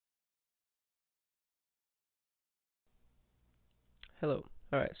Hello.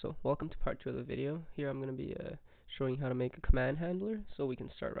 Alright, so welcome to part 2 of the video. Here I'm going to be showing how to make a command handler so we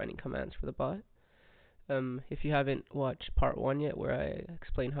can start writing commands for the bot. If you haven't watched part 1 yet, where I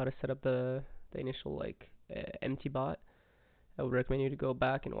explain how to set up the initial empty bot, I would recommend you to go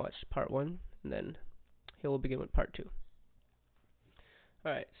back and watch part 1, and then here we'll begin with part 2.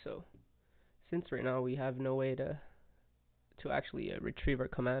 Alright, so since right now we have no way to actually retrieve our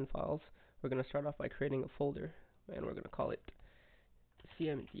command files, we're going to start off by creating a folder, and we're going to call it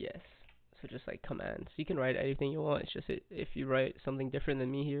CMDS. So just like commands. You can write anything you want. It's just if you write something different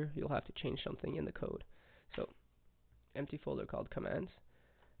than me here, you'll have to change something in the code. So empty folder called commands,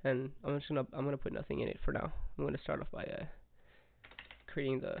 and I'm gonna put nothing in it for now. I'm gonna start off by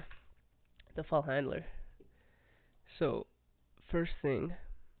creating the file handler. So first thing,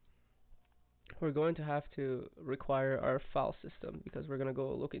 we're going to have to require our file system because we're gonna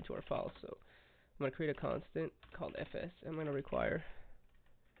go look into our files. So I'm gonna create a constant called fs. I'm gonna require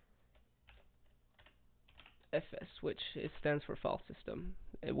FS, which stands for file system.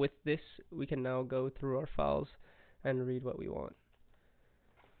 With this, we can now go through our files and read what we want.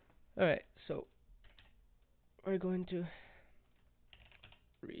 Alright, so we're going to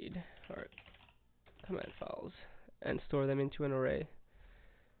read our command files and store them into an array.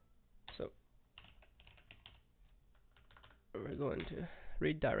 So we're going to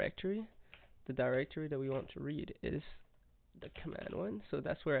read directory. The directory that we want to read is the command one. So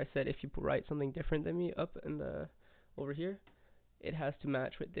that's where I said if you write something different than me up in the over here, it has to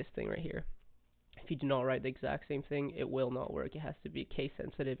match with this thing right here. If you do not write the exact same thing, it will not work. It has to be case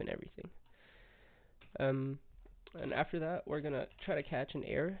sensitive and everything. And after that, we're gonna try to catch an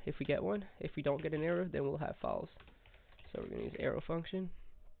error if we get one. If we don't get an error, then we'll have files. So we're gonna use arrow function.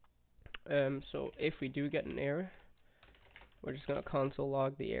 So if we do get an error, we're just gonna console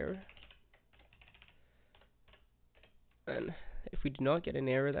log the error. And if we do not get an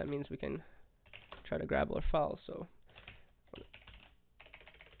error, that means we can try to grab our files. So I'm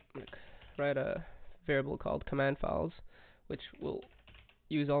gonna write a variable called command files, which will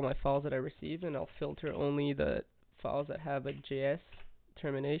use all my files that I receive, and I'll filter only the files that have a JS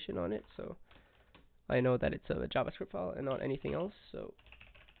termination on it, so I know that it's a JavaScript file and not anything else. So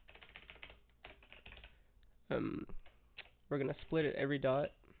we're gonna split it every dot,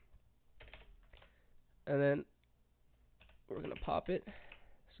 and then we're gonna pop it.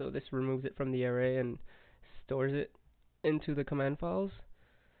 So this removes it from the array and stores it into the command files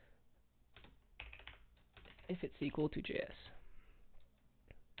if it's equal to JS.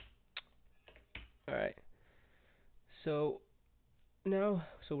 Alright, so now,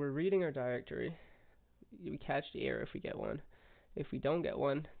 we're reading our directory. We catch the error if we get one. If we don't get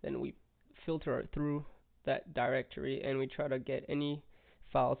one, then we filter through that directory and we try to get any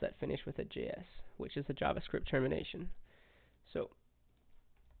files that finish with a JS, which is a JavaScript termination. So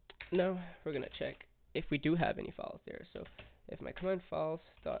now we're gonna check if we do have any files there. So if my command files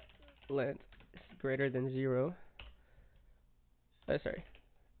dot length is greater than 0, if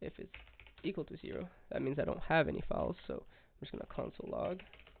it's equal to 0, that means I don't have any files. So I'm just gonna console log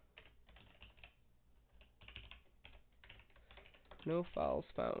no files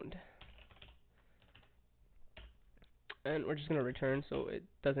found, and we're just gonna return so it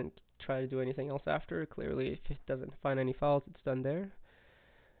doesn't try to do anything else after. Clearly, if it doesn't find any files, it's done there.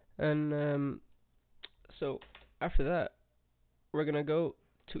 And so after that, we're gonna go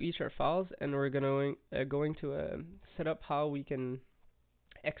to each of our files, and we're going to set up how we can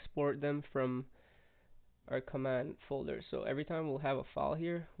export them from our command folder. So every time we'll have a file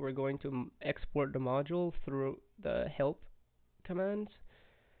here, we're going to export the module through the help commands.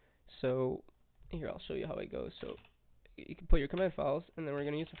 So here, I'll show you how it goes. So you can put your command files, and then we're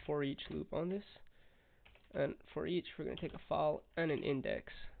going to use a for each loop on this. And for each, we're going to take a file and an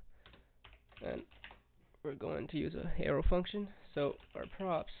index, and we're going to use a arrow function. So our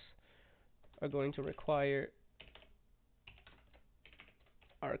props are going to require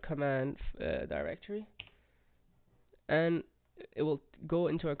our command directory, and it will go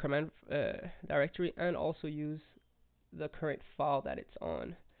into our command directory and also use the current file that it's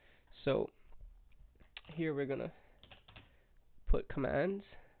on. So here we're gonna put commands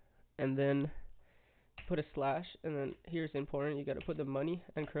and then put a slash, and then here's important, you gotta put the money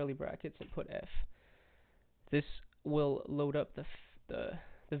and curly brackets and put F. This will load up the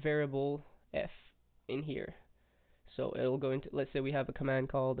variable F in here. So it'll go into, let's say we have a command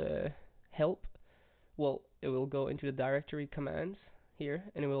called help. Well, it will go into the directory commands here,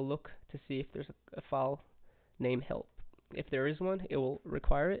 and it will look to see if there's a file named help. If there is one, it will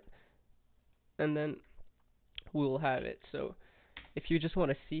require it, and then we will have it. So if you just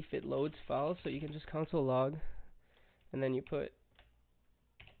want to see if it loads files, so you can just console log, and then you put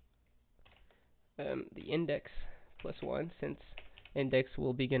the index plus 1, since index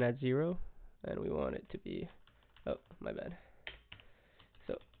will begin at 0, and we want it to be, oh, my bad.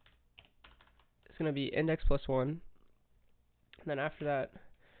 So it's going to be index plus 1, and then after that,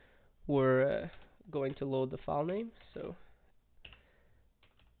 we're going to load the file name, so,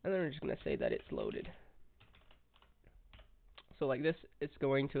 and then we're just going to say that it's loaded. So like this, it's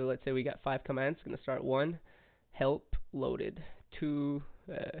going to, let's say we got 5 commands, it's going to start 1, help loaded, 2,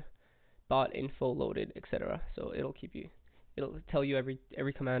 bot info loaded, etc. So it'll tell you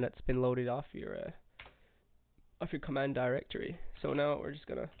every command that's been loaded off your command directory. So now we're just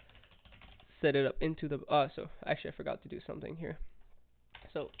gonna set it up into the so actually I forgot to do something here.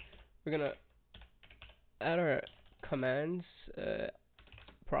 So we're gonna add our commands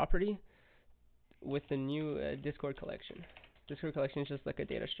property with the new Discord collection. Discord collection is just like a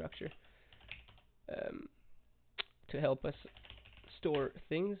data structure to help us store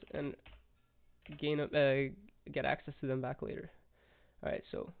things and get access to them back later. Alright,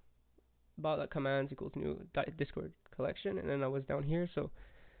 so bot.commands equals new Discord collection, and then I was down here, so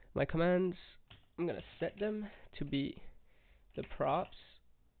my commands, I'm gonna set them to be the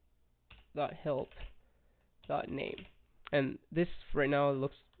props.help.name. And this right now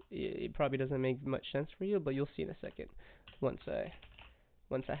it probably doesn't make much sense for you, but you'll see in a second once I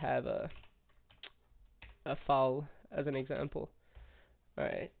have a file as an example.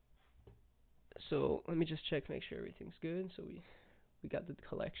 Alright, so let me just check, make sure everything's good. So we got the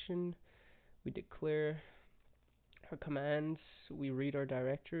collection, we declare our commands, we read our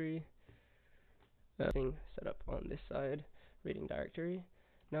directory, thing set up on this side, reading directory.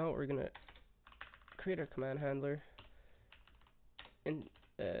 Now we're gonna create our command handler, and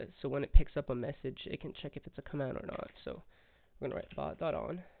so when it picks up a message, it can check if it's a command or not. So we're gonna write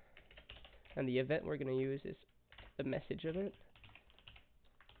bot.on, and the event we're gonna use is the message event,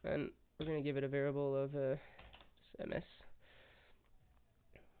 and we're gonna give it a variable of MSG,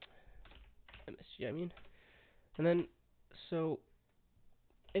 I mean. And then so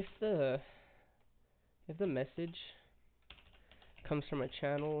if the message comes from a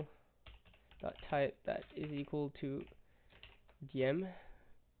channel type that is equal to DM,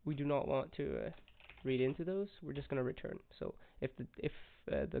 we do not want to read into those. We're just going to return. So if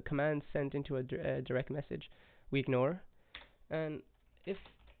the command sent into a direct message, we ignore, and if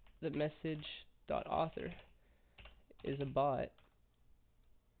the message .author is a bot,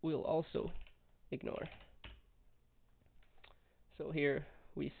 we'll also ignore. So here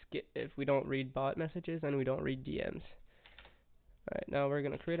we skip if we don't read bot messages and we don't read DMs. Alright, now we're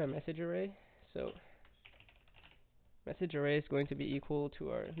going to create our message array. So message array is going to be equal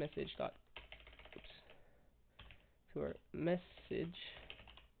to our message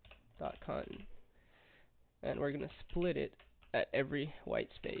content, and we're going to split it at every white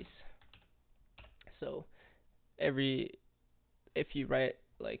space. So if you write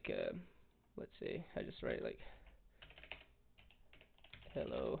like let's say I just write like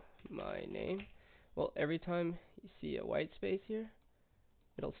hello my name, well, every time you see a white space here,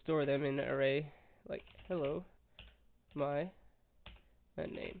 it'll store them in an array like hello my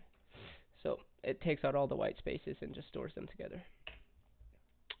and name. So it takes out all the white spaces and just stores them together.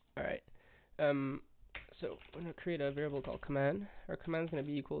 Alright, so we're going to create a variable called command. Our command is going to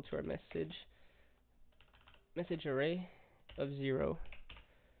be equal to our message array of 0.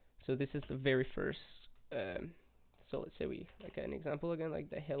 So this is the very first, so let's say we, like an example again, like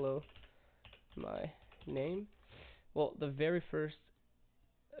the hello my name. Well, the very first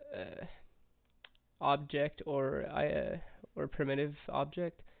object or primitive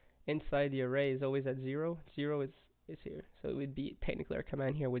object inside the array is always at 0. 0 is here, so it would be, technically our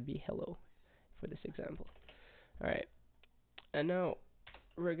command here would be hello for this example. Alright, and now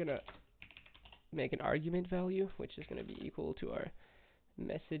we're gonna make an argument value, which is gonna be equal to our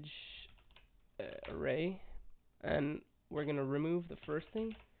message array, and we're gonna remove the first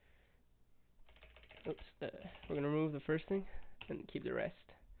thing. We're gonna remove the first thing and keep the rest.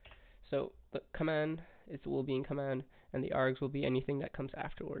 So the command will be in command, and the args will be anything that comes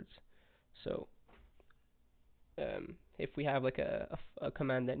afterwards. So if we have like a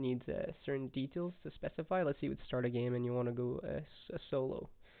command that needs certain details to specify, let's say you would start a game and you want to go a solo,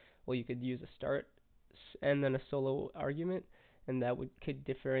 well, you could use a start and then a solo argument, and that could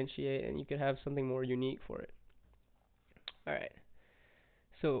differentiate, and you could have something more unique for it. Alright,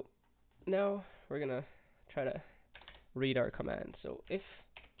 so now we're gonna try to read our command. So if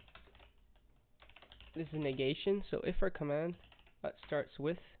this is a negation, so if our command starts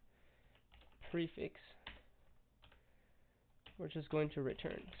with prefix, we're just going to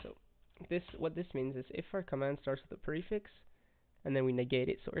return. So what this means is if our command starts with a prefix and then we negate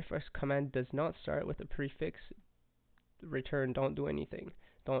it. So if our command does not start with a prefix, return, don't do anything.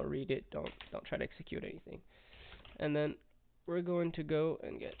 Don't read it, don't try to execute anything. And then we're going to go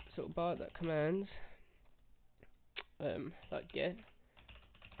and get, so bot.commands .get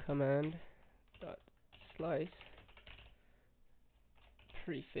command dot slice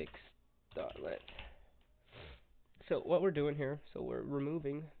prefix dot length. So what we're doing here, so we're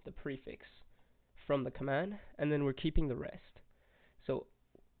removing the prefix from the command, and then we're keeping the rest. So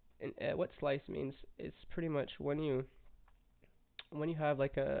what slice means is pretty much when you have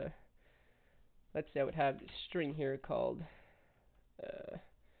like a, let's say I would have this string here called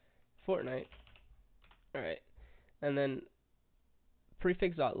Fortnite, alright, and then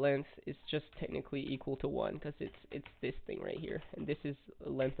prefix.length is just technically equal to 1 because it's this thing right here, and this is a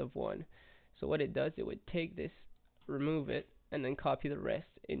length of 1. So what it does, it would take this, remove it, and then copy the rest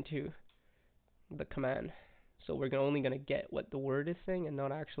into the command. So we're only going to get what the word is saying and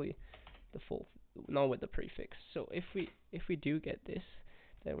not actually the full, not with the prefix. So if we do get this,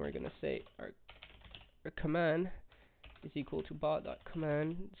 then we're going to say our command is equal to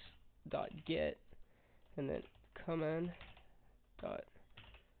bot.commands.get, and then command dot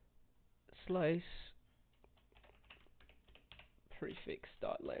slice prefix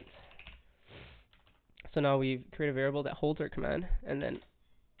dot length. So now we've created a variable that holds our command, and then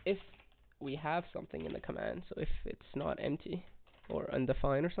if we have something in the command, so if it's not empty or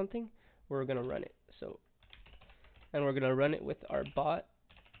undefined or something, we're gonna run it. So, and we're gonna run it with our bot,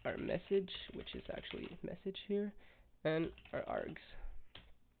 our message, which is actually message here, and our args.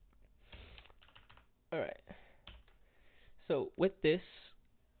 Alright. So with this,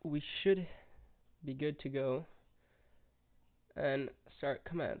 we should be good to go and start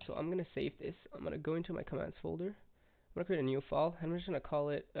command. So I'm gonna save this. I'm gonna go into my commands folder. I'm gonna create a new file, and I'm just gonna call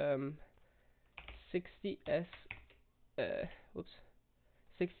it 60s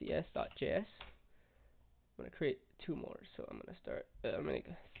 60s.js. I'm gonna create two more. So I'm gonna start make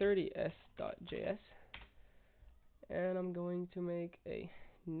 30s.js, and I'm going to make a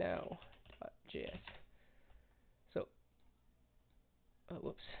now.js. So I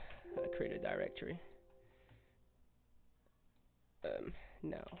create a directory.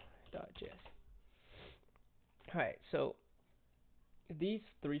 Now.js. Alright, so these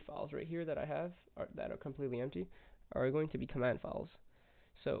three files right here that I have that are completely empty are going to be command files.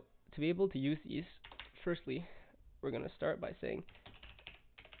 So to be able to use these, firstly, we're going to start by saying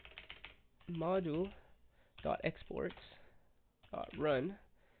module.exports.run,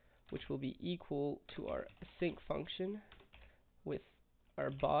 which will be equal to our async function with our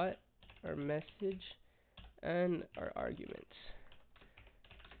bot, our message, and our arguments.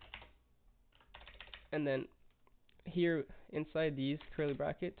 And then here inside these curly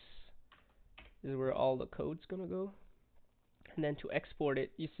brackets is where all the code's gonna go. And then to export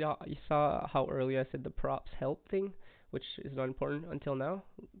it, you saw how earlier I said the props help thing, which is not important until now.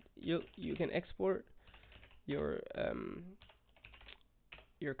 You can export your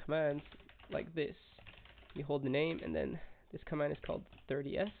commands like this. You hold the name, and then this command is called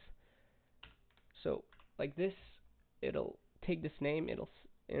 30s. So like this, it'll take this name,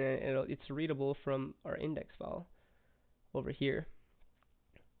 it's readable from our index file over here.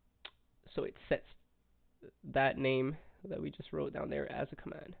 So it sets that name that we just wrote down there as a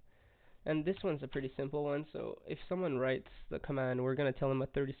command. And this one's a pretty simple one. So if someone writes the command, we're going to tell them a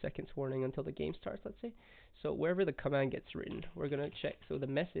 30 seconds warning until the game starts, let's say. So wherever the command gets written, we're going to check. So the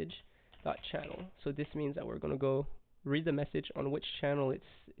message.channel. So this means that we're going to go read the message on which channel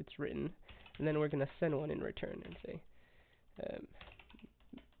it's written, and then we're going to send one in return and say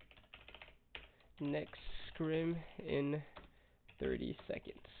next scrim in 30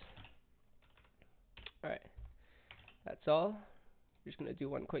 seconds. Alright, that's all. We're just going to do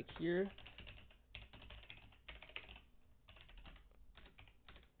one quick here.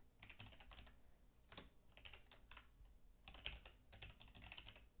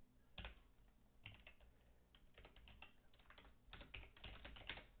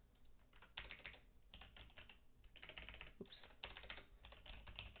 Oops.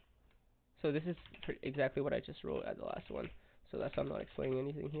 So this is exactly what I just wrote at the last one. So that's why I'm not explaining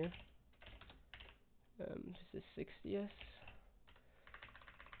anything here. This is 60s.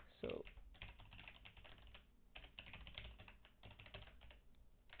 So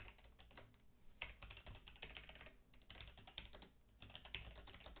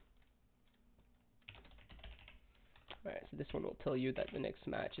alright, so this one will tell you that the next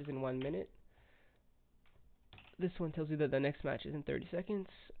match is in 1 minute. This one tells you that the next match is in 30 seconds,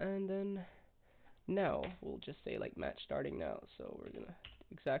 and then now we'll just say like match starting now. So we're gonna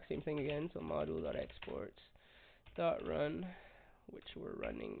exact same thing again. So module.exports.run which we're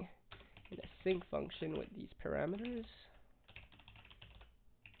running in a sync function with these parameters.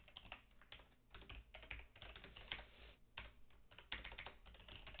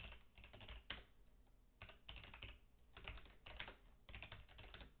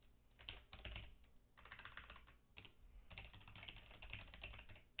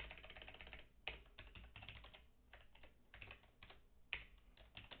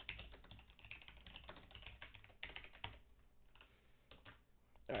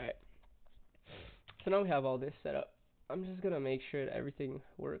 Alright, so now we have all this set up. I'm just going to make sure that everything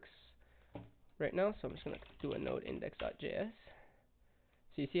works right now, so I'm just going to do a node index.js.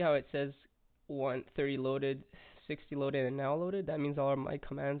 So you see how it says 30 loaded, 60 loaded, and now loaded? That means all of my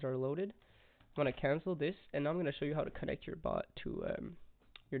commands are loaded. I'm going to cancel this, and now I'm going to show you how to connect your bot to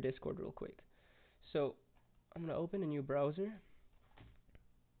your Discord real quick. So I'm going to open a new browser. I'm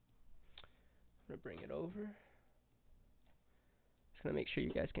going to bring it over. Just going to make sure you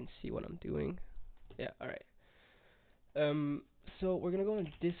guys can see what I'm doing. Yeah, alright. So we're going to go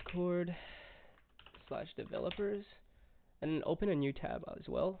on Discord/developers and then open a new tab as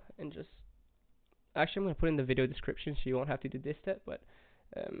well, and just actually I'm going to put in the video description so you won't have to do this step, but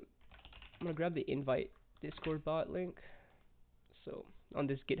I'm going to grab the invite Discord bot link. So on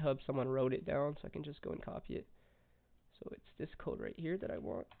this GitHub someone wrote it down, so I can just go and copy it. So it's this code right here that I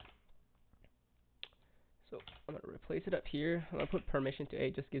want. So I'm going to replace it up here. I'm going to put permission to A,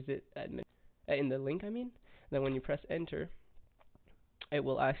 just gives it admin in the link, I mean. Then when you press enter, it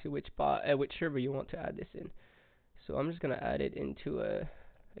will ask you which server you want to add this in. So I'm just going to add it into a,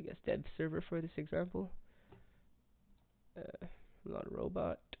 I guess, dev server for this example. Not a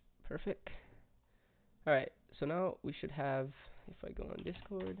robot. Perfect. Alright, so now we should have, if I go on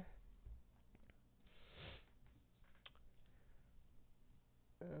Discord,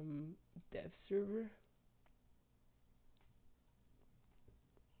 dev server.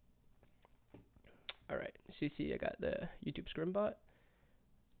 Alright, so you see I got the YouTube Scrim bot.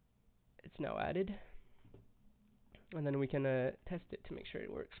 It's now added. And then we can test it to make sure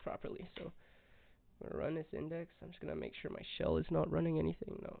it works properly. So I'm going to run this index. I'm just going to make sure my shell is not running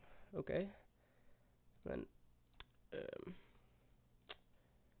anything. No. Okay. Then,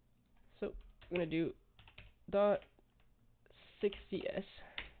 so I'm going to do dot 60s.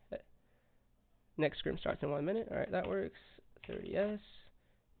 Next scrim starts in 1 minute. Alright, that works. 30s.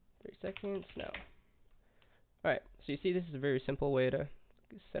 30 seconds. Now. Alright, so you see this is a very simple way to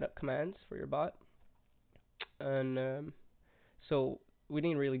set up commands for your bot. And so we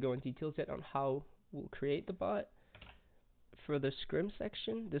didn't really go in details yet on how we'll create the bot. For the scrim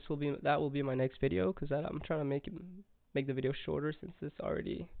section, that will be my next video, because I'm trying to make the video shorter since it's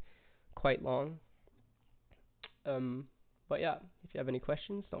already quite long. But yeah, if you have any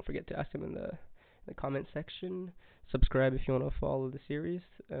questions, don't forget to ask them in the comment section. Subscribe if you want to follow the series,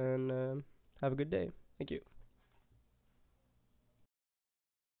 and have a good day. Thank you.